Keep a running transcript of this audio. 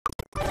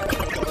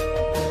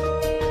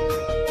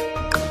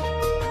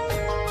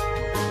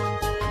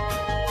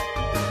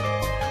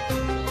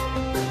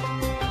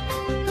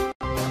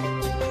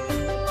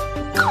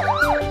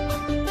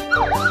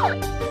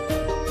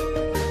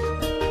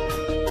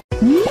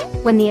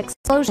When the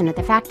explosion at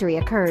the factory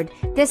occurred,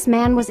 this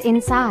man was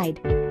inside.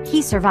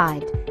 He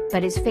survived,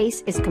 but his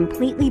face is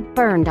completely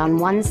burned on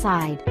one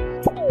side.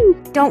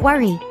 Don't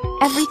worry,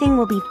 everything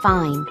will be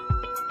fine.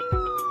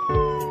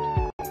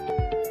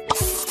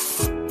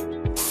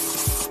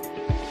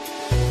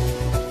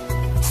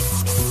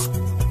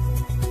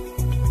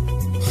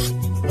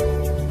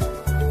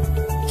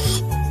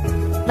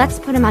 Let's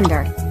put him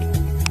under.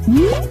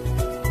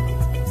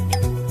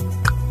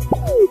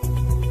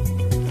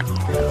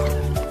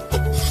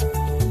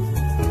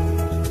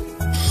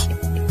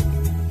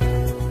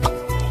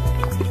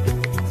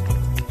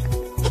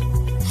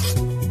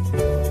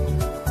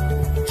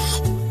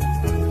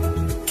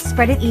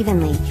 Spread it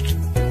evenly.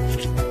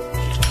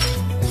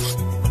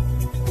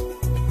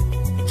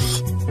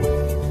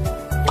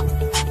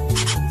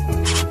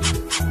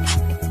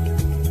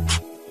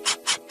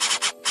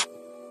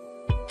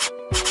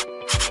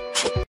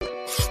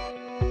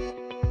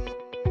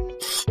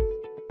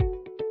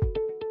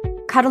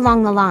 Cut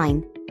along the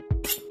line.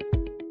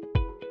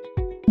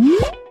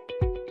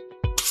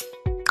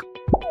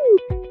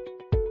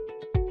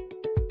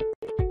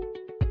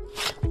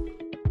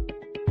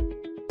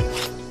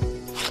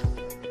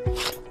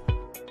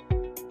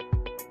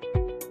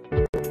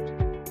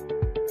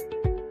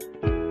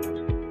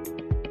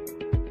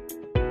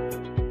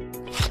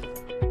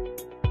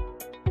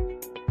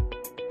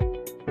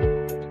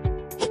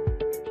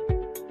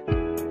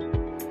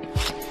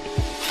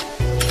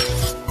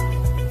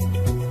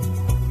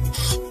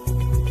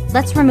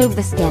 Let's remove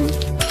the skin.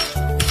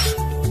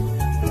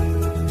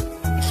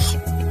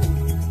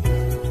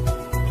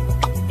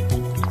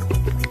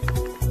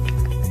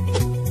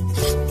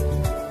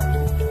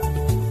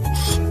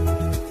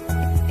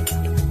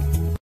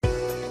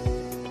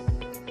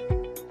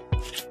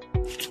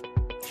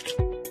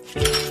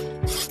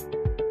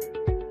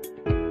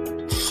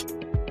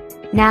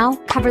 Now,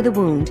 cover the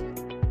wound.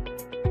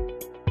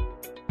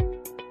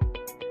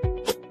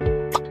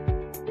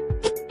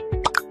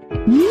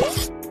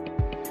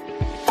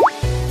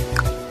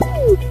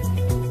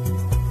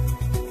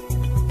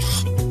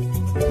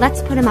 Let's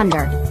put him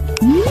under.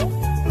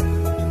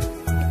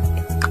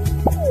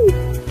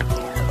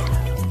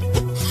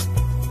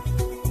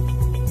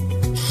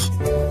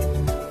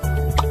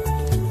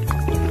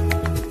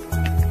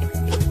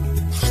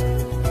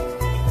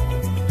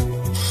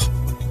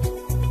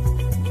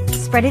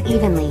 Spread it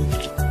evenly.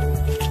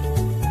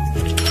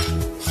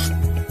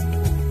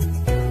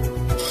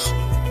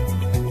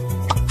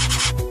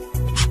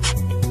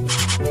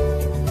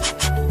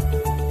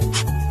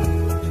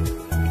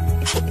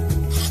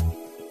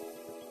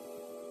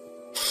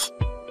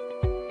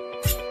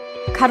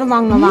 Cut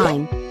along the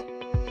line.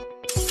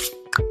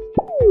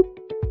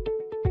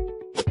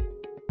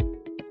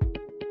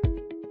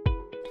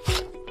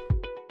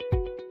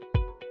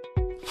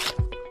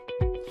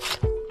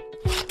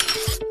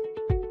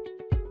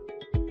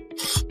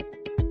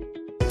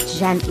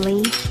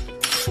 Gently.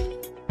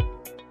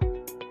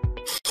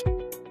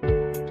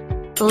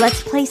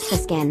 Let's place the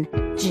skin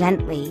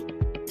gently.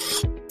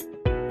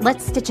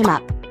 Let's stitch him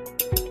up.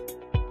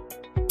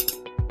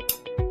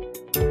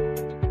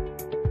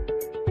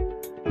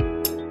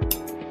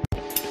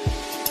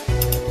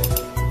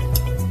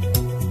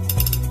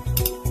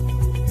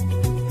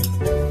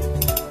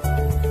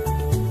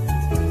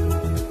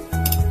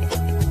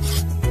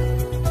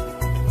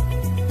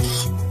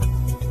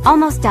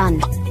 Almost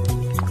done.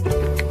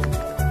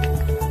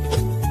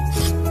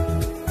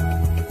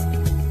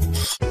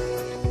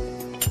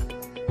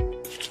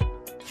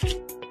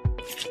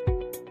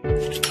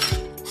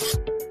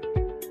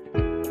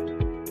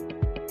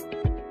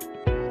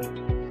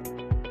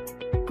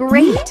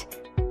 Great!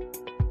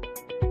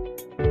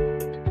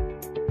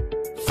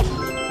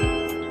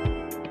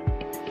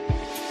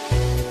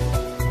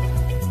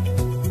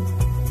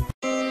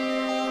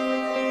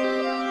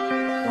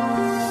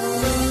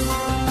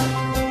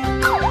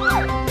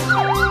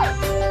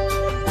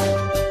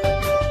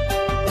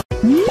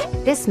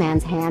 This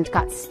man's hand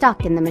got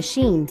stuck in the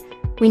machine.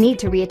 We need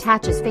to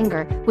reattach his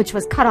finger, which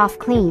was cut off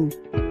clean.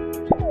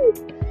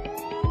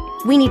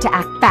 We need to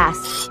act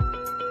fast.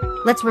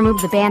 Let's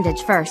remove the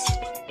bandage first.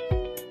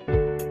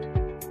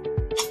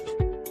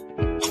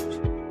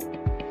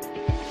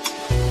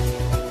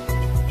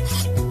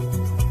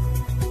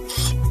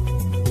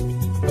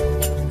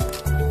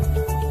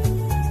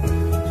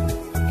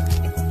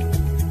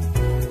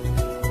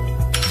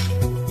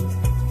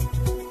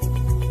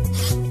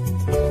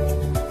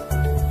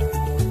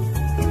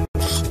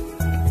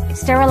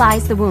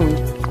 Sterilize the wound.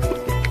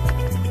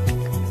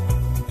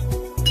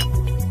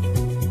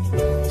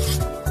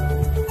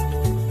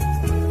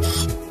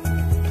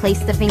 Place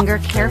the finger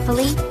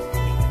carefully.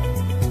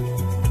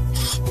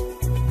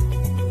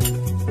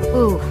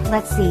 Ooh,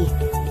 let's see.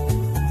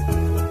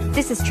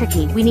 This is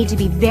tricky. We need to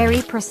be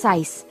very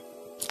precise.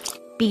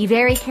 Be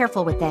very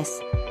careful with this.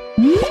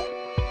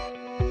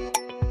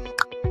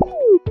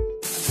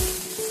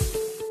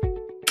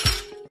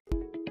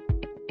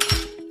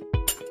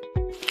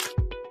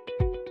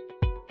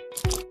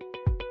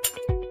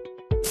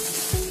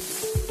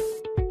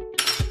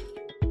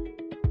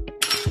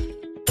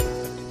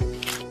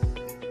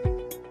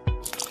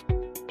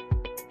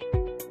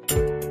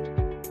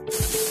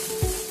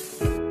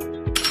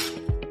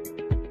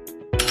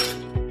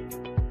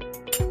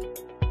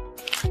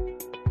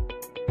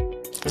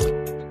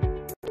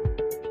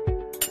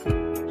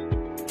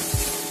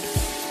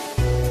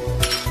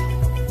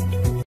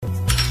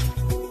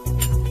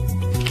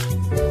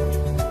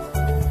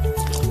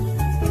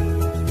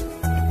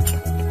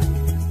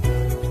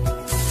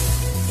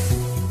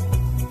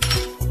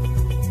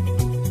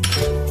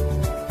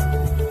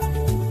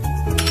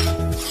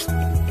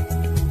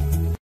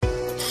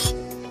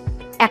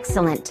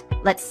 Excellent.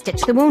 Let's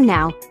stitch the wound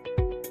now.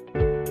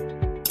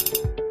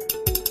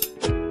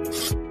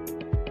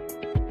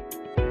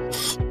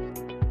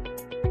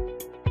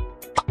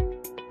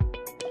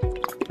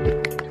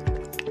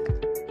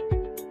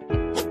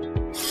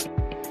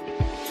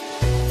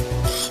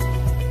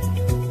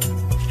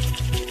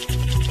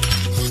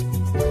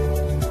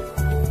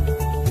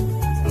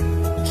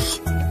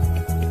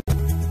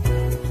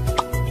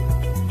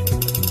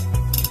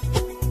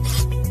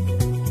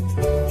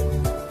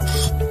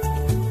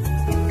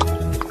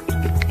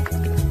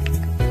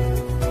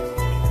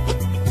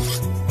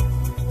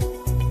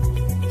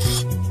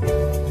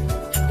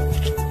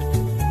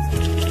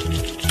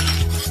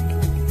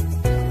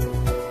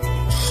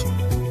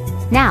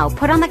 Now,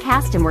 put on the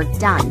cast and we're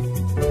done.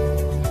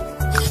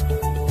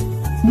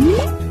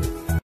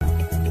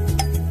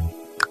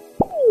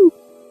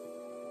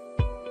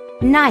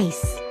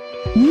 Nice!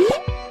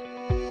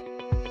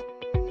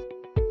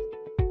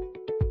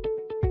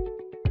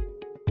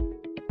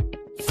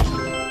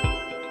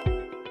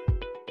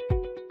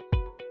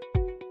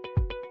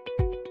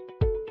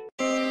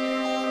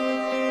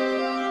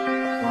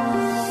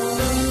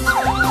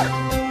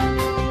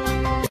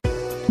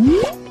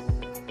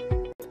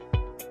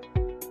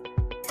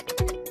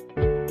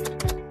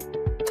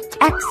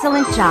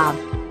 Excellent job.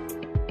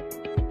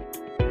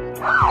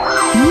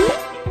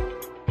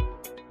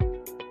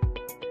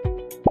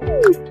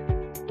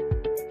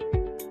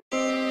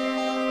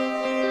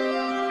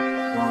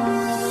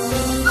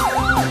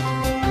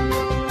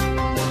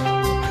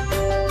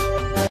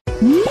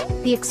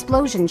 The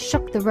explosion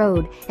shook the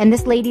road, and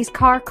this lady's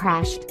car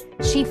crashed.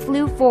 She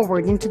flew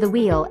forward into the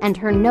wheel, and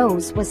her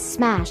nose was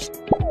smashed.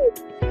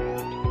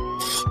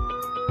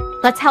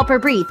 Let's help her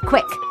breathe,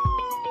 quick!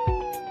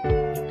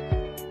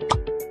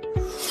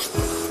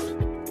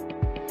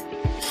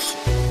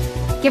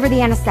 Give her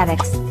the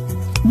anesthetics.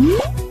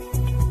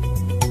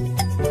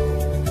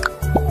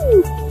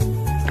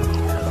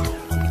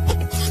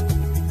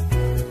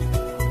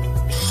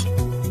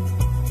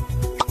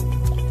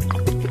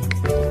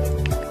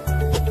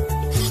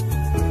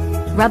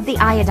 Rub the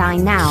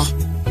iodine now.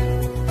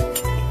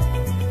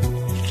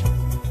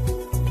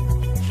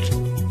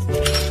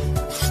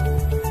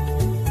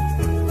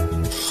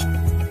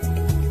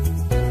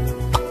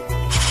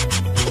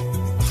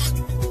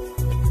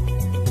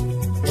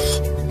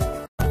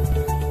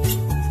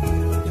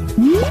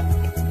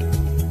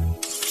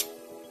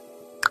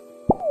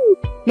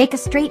 Make a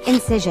straight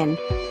incision.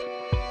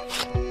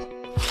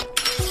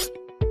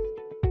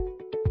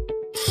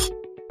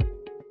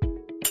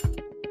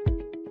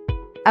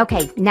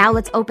 Okay, now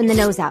let's open the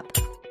nose up.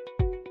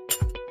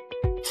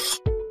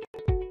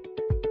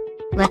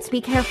 Let's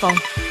be careful.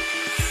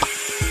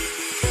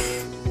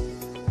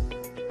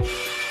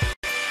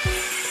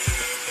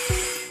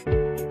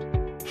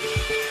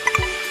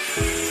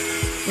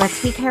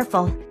 Let's be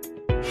careful.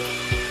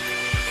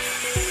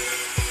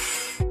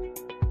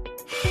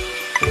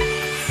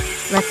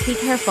 Let's be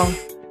careful.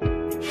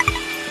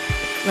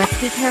 Let's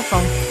be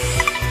careful.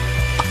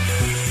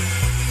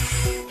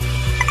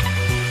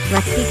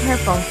 Let's be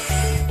careful.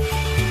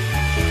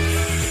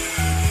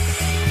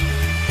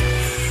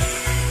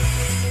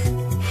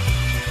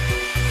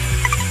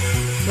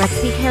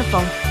 Let's be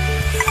careful.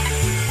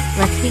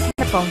 Let's be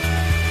careful.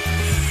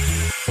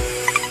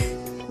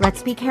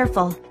 Let's be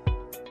careful.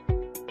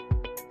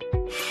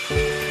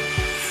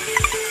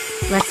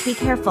 Let's be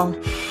careful.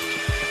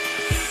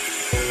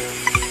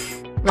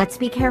 Let's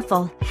be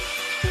careful.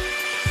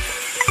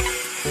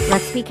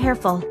 Let's be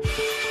careful.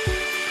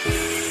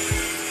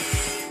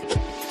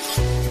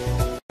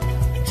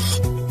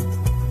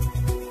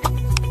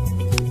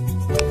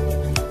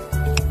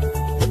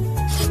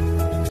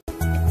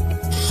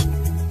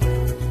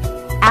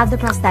 Add the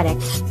prosthetic.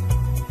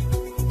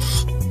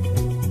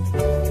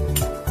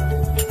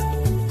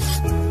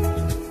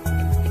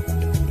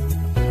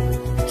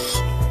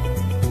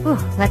 Ooh,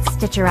 let's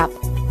stitch her up.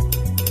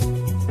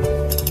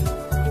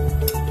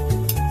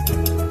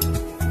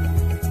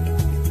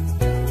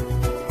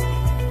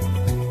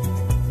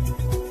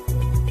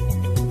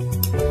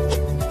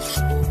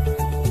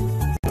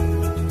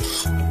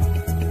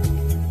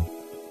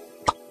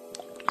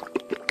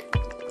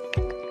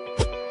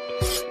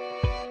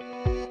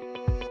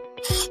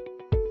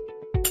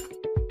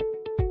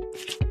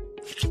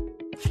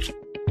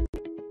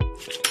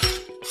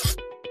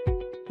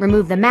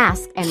 Remove the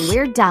mask and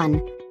we're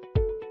done.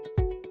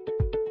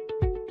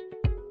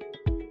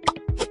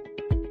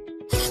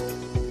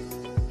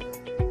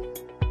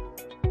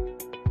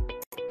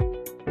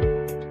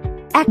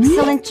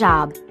 Excellent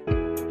job.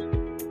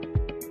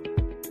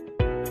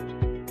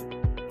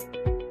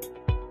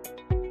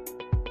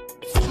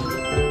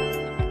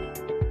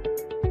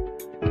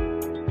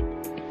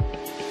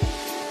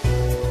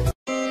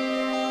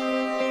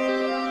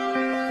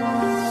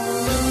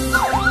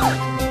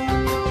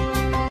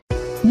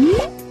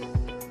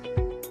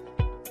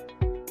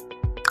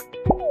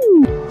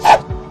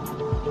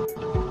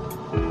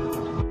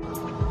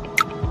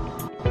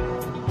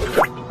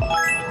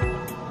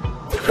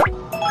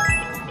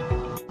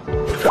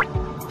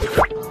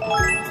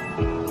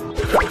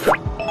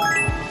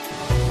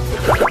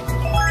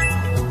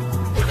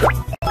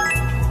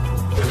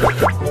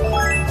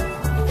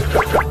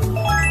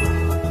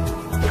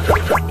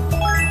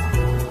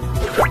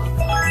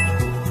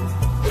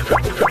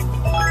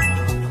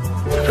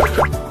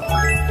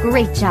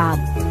 Great job.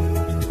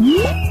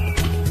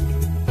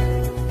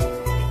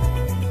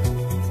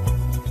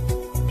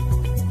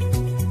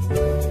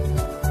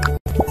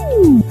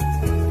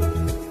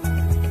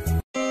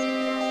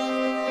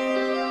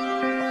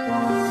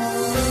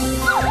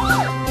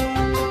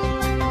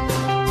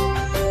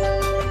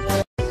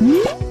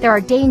 There are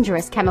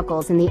dangerous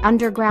chemicals in the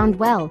underground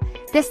well.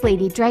 This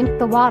lady drank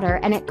the water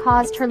and it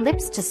caused her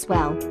lips to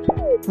swell.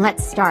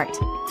 Let's start.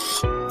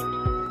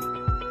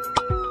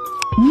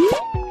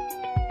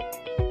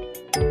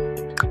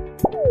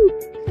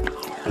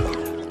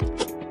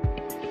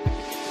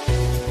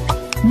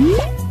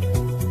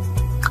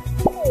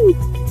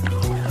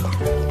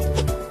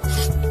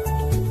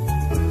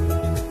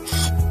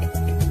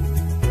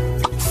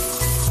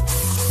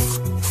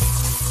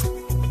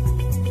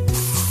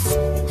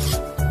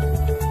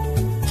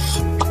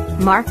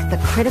 Mark the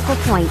critical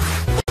point.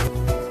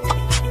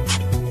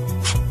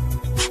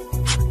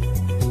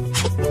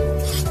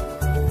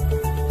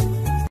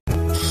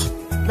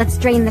 Let's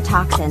drain the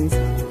toxins.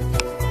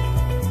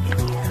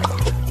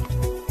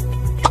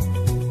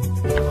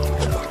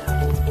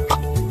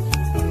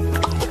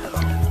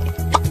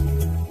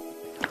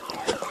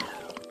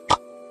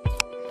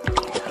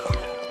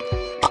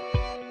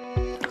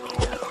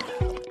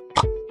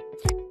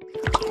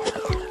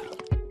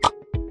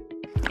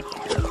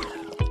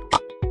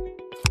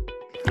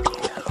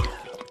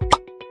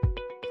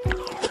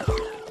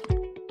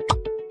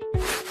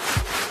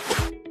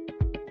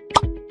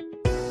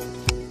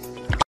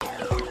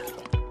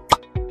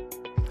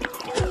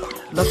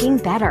 Looking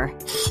better.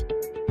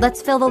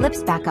 Let's fill the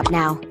lips back up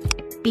now.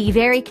 Be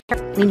very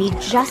careful. We need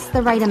just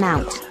the right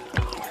amount.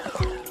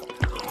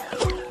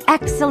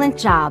 Excellent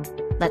job.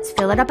 Let's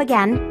fill it up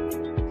again.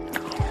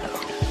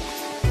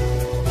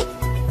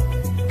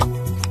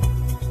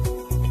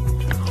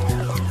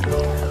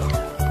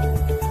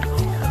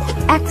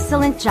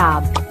 Excellent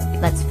job.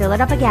 Let's fill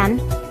it up again.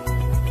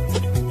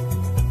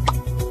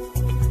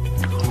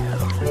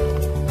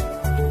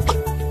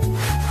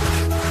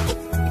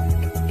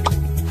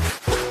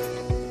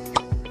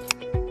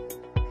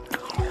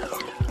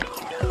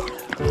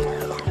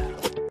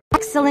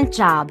 Excellent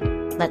job.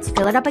 Let's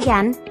fill it up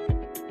again.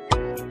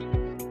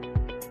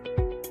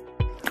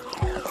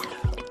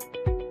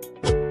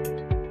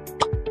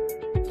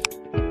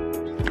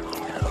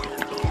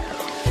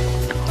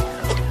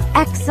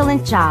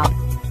 Excellent job.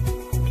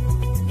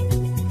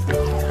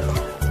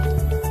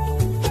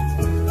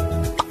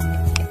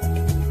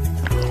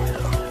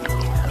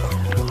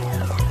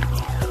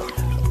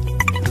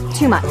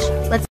 Too much.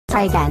 Let's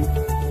try again.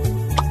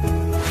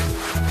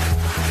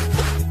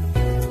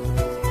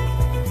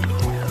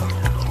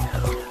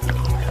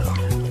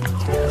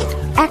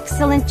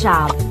 Excellent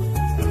job.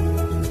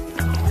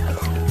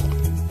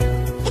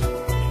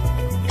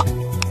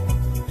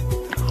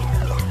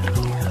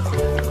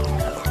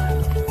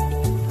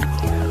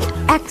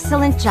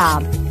 Excellent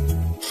job.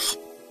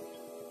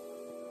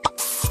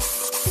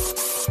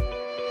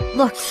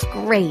 Looks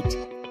great.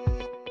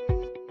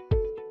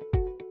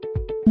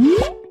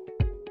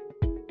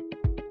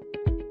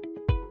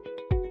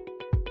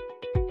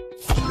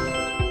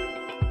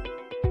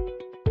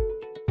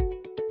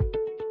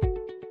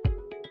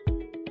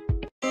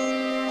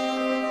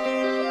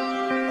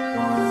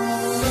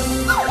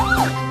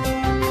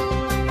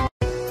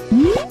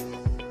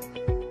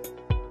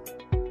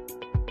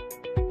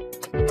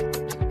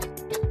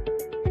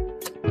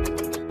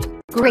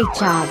 Great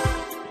job.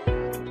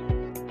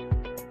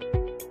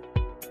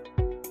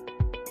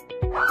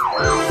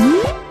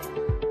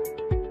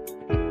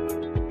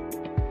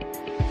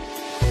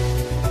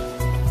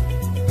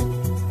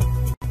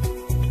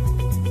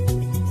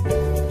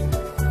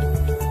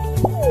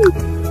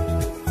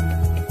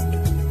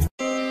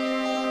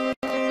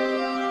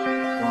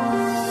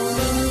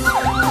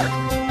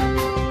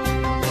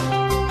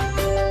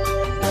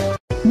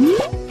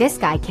 This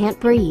guy can't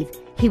breathe.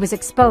 He was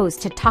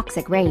exposed to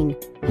toxic rain.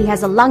 He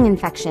has a lung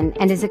infection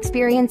and is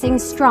experiencing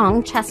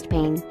strong chest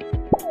pain.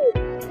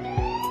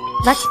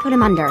 Let's put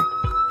him under.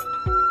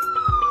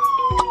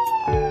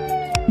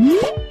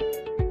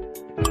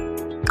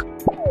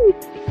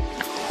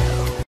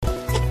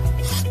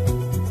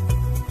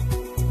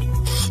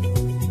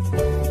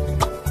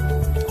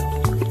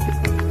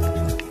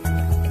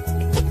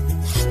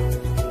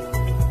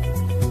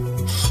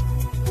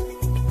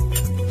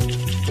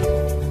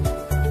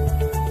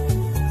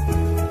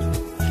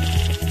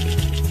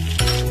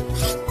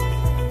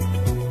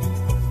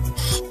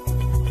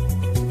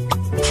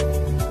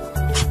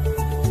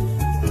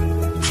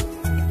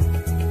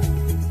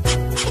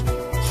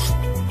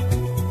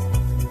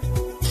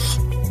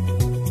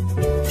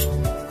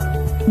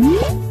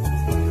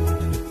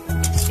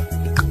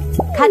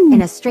 Cut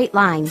in a straight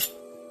line.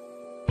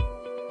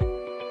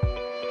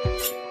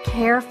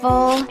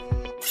 Careful.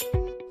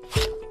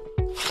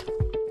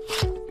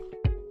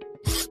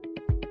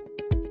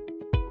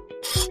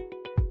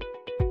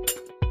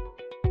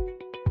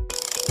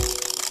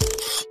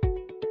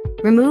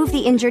 Remove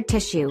the injured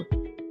tissue.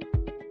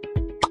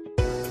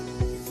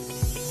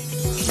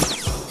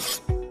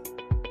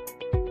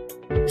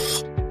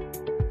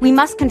 We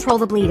must control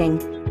the bleeding.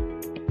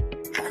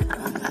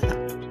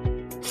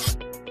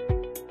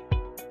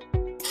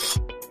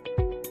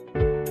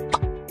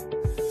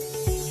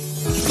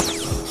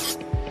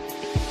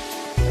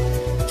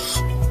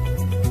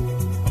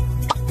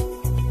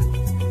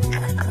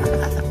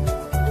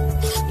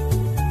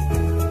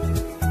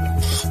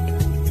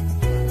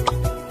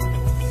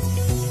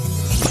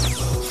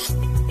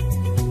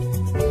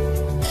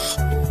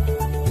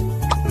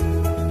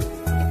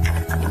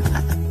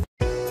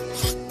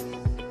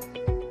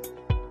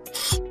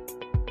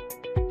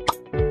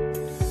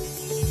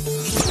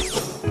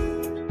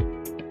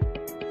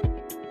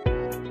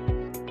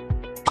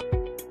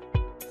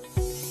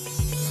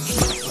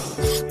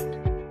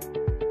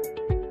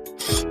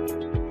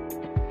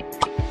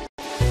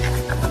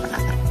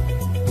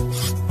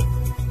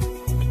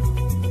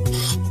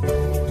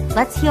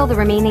 Let's heal the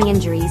remaining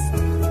injuries.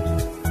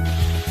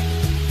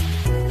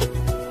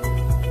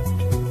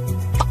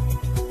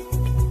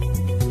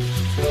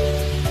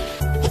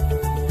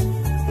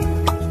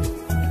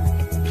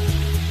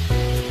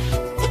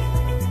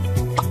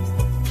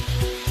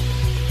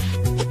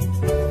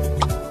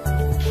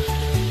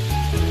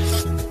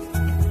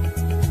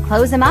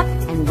 Close him up,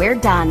 and we're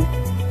done.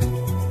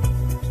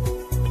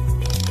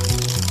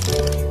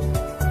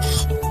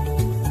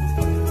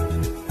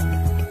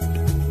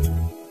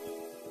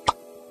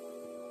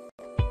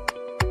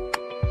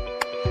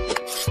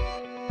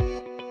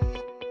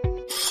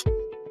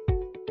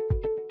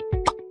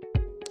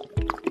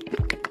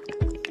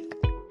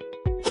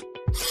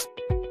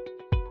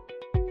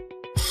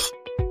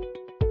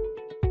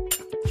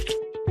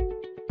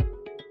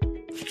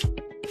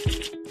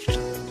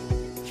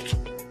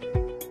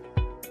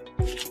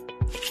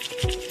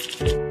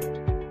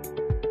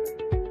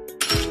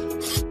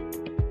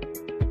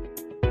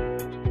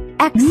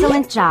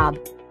 Excellent job.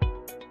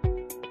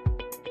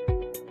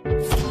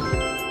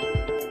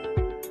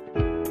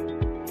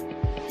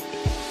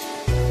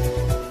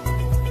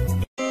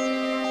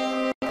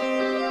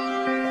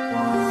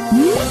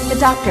 The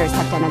doctors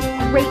have done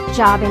a great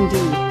job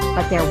indeed,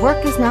 but their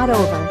work is not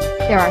over.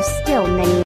 There are still many